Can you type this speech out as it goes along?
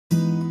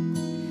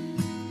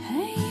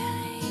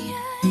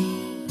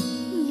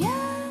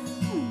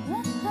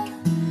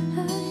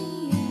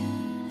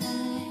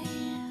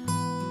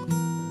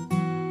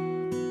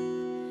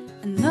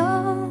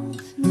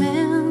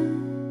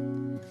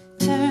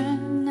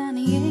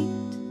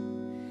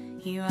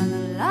He won the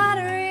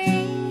lottery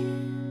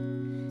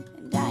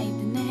and died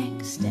the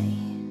next day.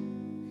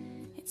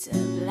 It's a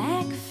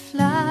black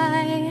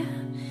fly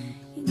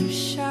in your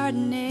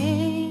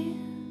Chardonnay.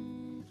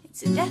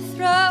 It's a death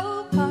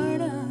row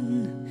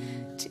pardon,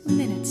 2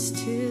 minutes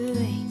too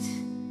late.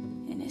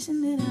 And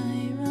isn't it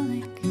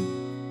ironic?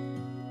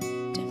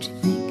 Don't you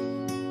think?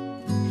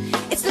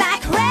 It's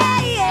like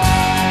rain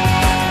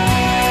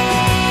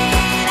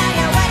on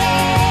your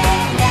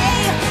wedding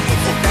day.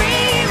 It's a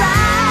free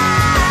ride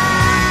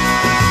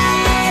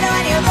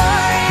when you've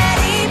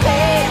already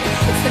paid.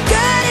 It's the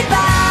good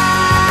advice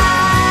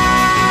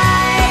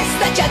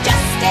that you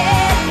just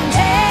didn't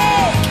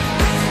take.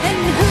 And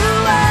who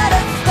would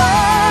have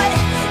thought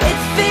it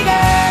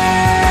figures?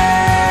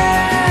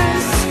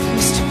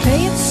 Mr.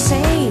 Play It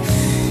Safe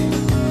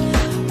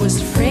was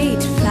afraid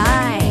to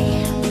fly.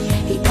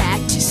 He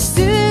packed his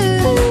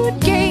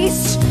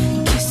suitcase,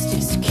 kissed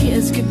his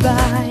kids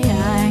goodbye.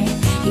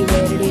 He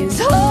waited his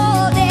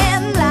whole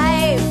damn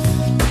life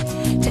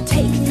to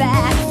take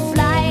that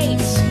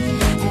flight.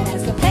 And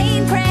as the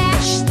plane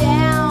crashed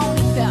down,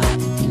 he thought,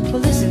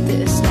 well, isn't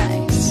this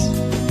nice?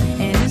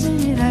 And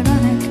isn't it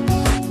ironic?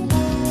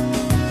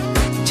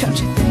 Don't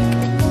you think?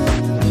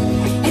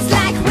 It's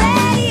like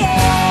rain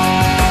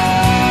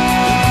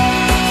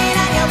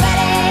on your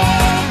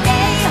wedding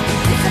day.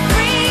 It's a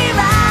free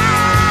ride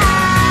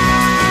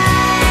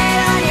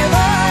when you've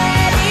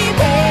already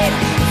paid.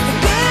 It's the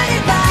good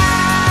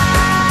advice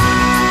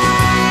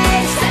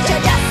that you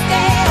just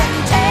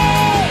didn't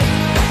take.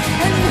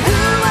 And who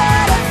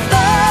would have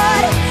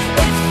thought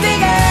it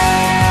figures?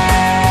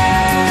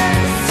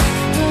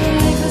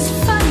 Life is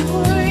funny,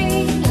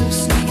 burrito,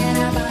 sneaking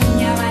up on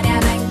you when you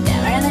think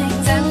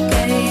everything's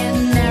okay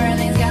and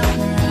everything's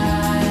going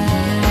right.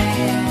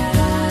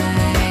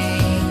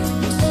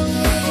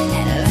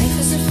 And life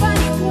is a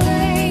funny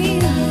way,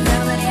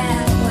 coming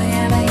out when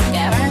you think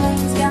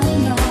everything's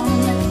going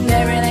wrong and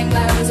everything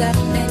blows up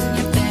in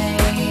your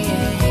face.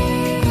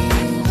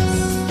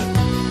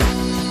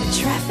 A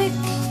traffic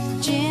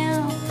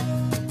jam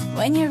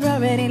when you're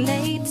already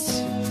late.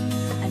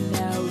 A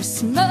no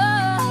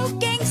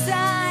smoking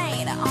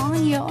sign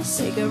on your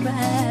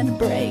cigarette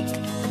break.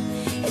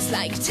 It's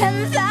like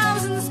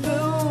 10,000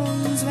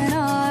 spoons when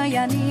all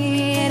you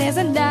need is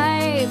a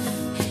knife.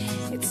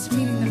 It's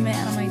meeting the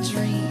man of my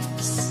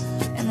dreams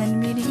and then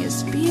meeting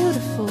his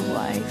beautiful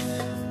wife.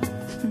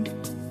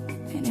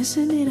 And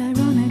isn't it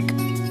ironic?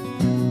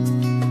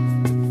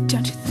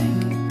 Don't you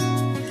think?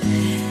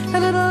 A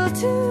little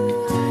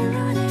too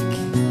ironic.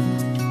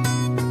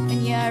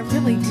 And yeah, I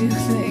really do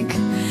think